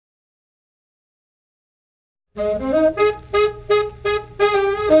Hysteroscopy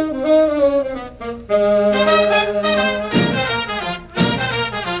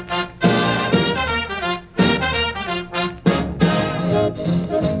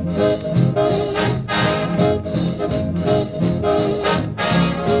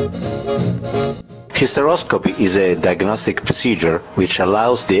is a diagnostic procedure which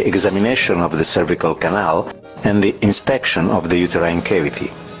allows the examination of the cervical canal and the inspection of the uterine cavity.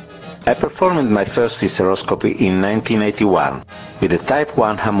 I performed my first hysteroscopy in 1981 with the Type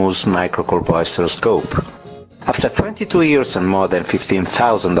 1 Hamou microcorpohysteroscope. After 22 years and more than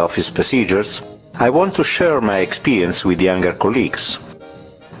 15,000 office procedures, I want to share my experience with younger colleagues.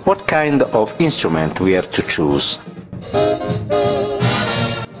 What kind of instrument we have to choose? The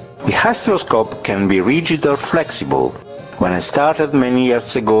hysteroscope can be rigid or flexible. When I started many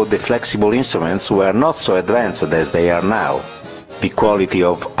years ago, the flexible instruments were not so advanced as they are now. The quality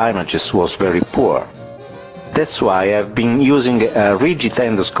of images was very poor. That's why I've been using a rigid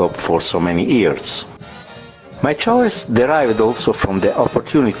endoscope for so many years. My choice derived also from the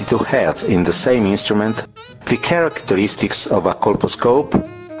opportunity to have in the same instrument the characteristics of a colposcope,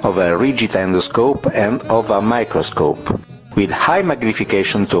 of a rigid endoscope and of a microscope, with high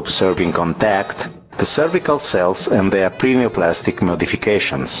magnification to observe in contact the cervical cells and their perineoplastic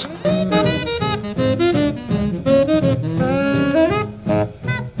modifications.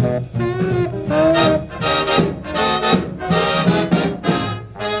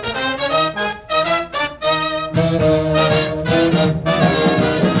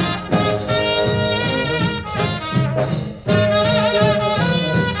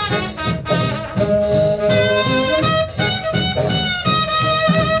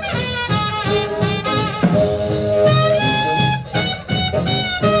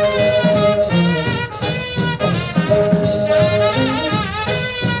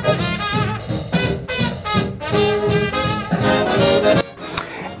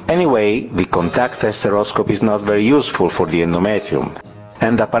 Anyway, the contact hysteroscope is not very useful for the endometrium,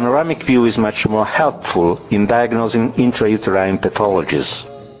 and a panoramic view is much more helpful in diagnosing intrauterine pathologies.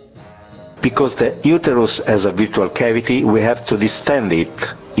 Because the uterus has a virtual cavity, we have to distend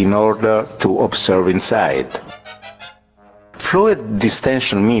it in order to observe inside. Fluid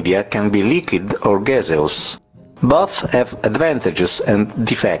distension media can be liquid or gaseous. Both have advantages and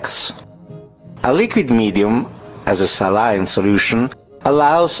defects. A liquid medium, as a saline solution,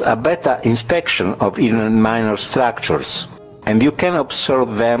 allows a better inspection of even minor structures, and you can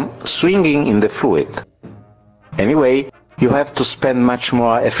observe them swinging in the fluid. Anyway, you have to spend much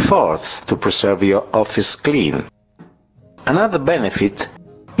more efforts to preserve your office clean. Another benefit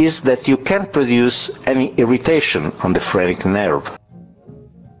is that you can't produce any irritation on the phrenic nerve.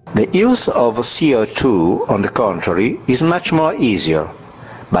 The use of CO2, on the contrary, is much more easier,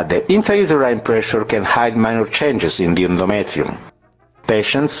 but the intrauterine pressure can hide minor changes in the endometrium.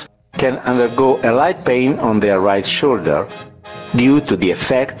 Patients can undergo a light pain on their right shoulder due to the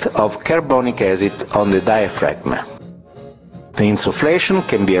effect of carbonic acid on the diaphragm. The insufflation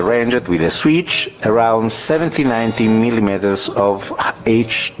can be arranged with a switch around 70-90 mm of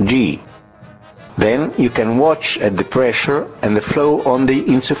Hg. Then you can watch at the pressure and the flow on the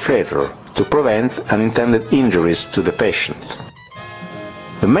insufflator to prevent unintended injuries to the patient.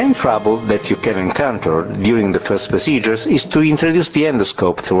 The main trouble that you can encounter during the first procedures is to introduce the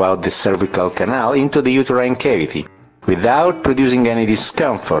endoscope throughout the cervical canal into the uterine cavity without producing any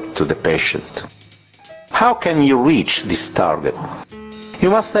discomfort to the patient. How can you reach this target? You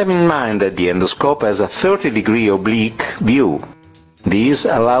must have in mind that the endoscope has a 30-degree oblique view. This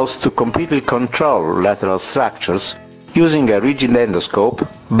allows to completely control lateral structures using a rigid endoscope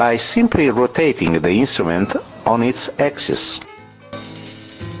by simply rotating the instrument on its axis.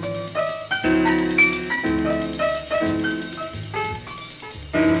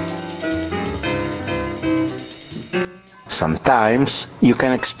 Sometimes you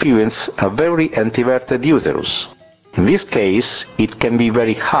can experience a very antiverted uterus. In this case, it can be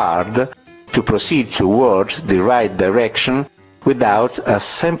very hard to proceed towards the right direction without a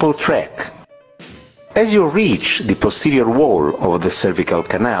simple track. As you reach the posterior wall of the cervical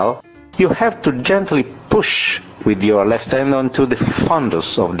canal, you have to gently push with your left hand onto the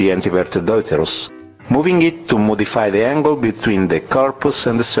fundus of the antiverted uterus, moving it to modify the angle between the corpus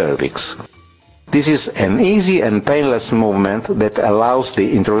and the cervix. This is an easy and painless movement that allows the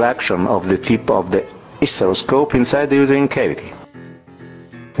introduction of the tip of the hysteroscope inside the uterine cavity.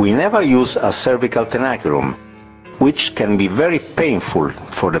 We never use a cervical tenaculum, which can be very painful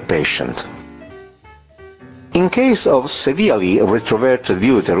for the patient. In case of severely retroverted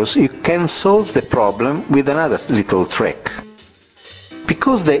uterus, you can solve the problem with another little trick.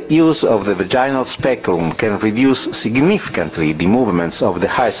 Because the use of the vaginal speculum can reduce significantly the movements of the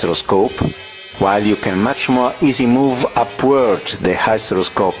hysteroscope, while you can much more easily move upward the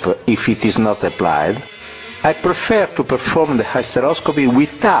hysteroscope if it is not applied, I prefer to perform the hysteroscopy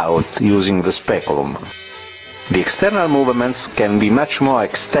without using the speculum. The external movements can be much more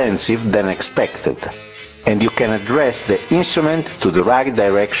extensive than expected, and you can address the instrument to the right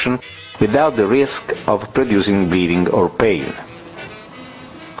direction without the risk of producing bleeding or pain.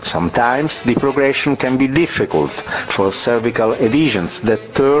 Sometimes the progression can be difficult for cervical adhesions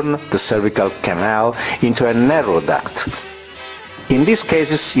that turn the cervical canal into a narrow duct. In these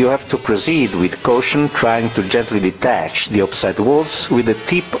cases you have to proceed with caution, trying to gently detach the opposite walls with the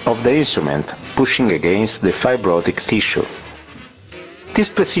tip of the instrument, pushing against the fibrotic tissue. This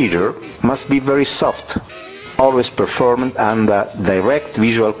procedure must be very soft, always performed under direct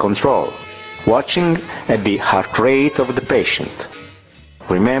visual control, watching at the heart rate of the patient.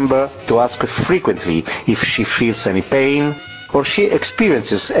 Remember to ask frequently if she feels any pain or she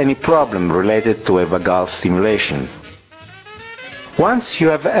experiences any problem related to a vagal stimulation. Once you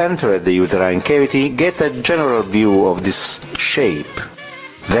have entered the uterine cavity, get a general view of this shape.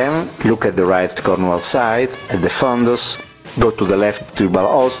 Then look at the right cornual side, at the fundus, go to the left tubal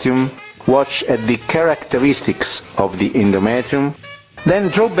ostium, watch at the characteristics of the endometrium, then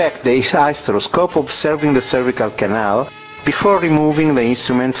draw back the hysteroscope observing the cervical canal before removing the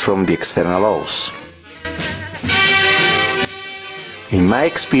instrument from the external os. In my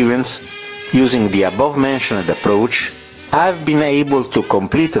experience, using the above-mentioned approach, I've been able to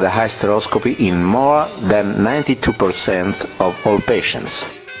complete the hysteroscopy in more than 92% of all patients,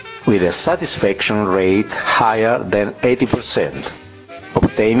 with a satisfaction rate higher than 80%,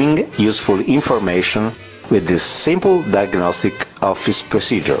 obtaining useful information with this simple diagnostic office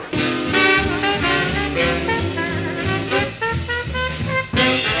procedure.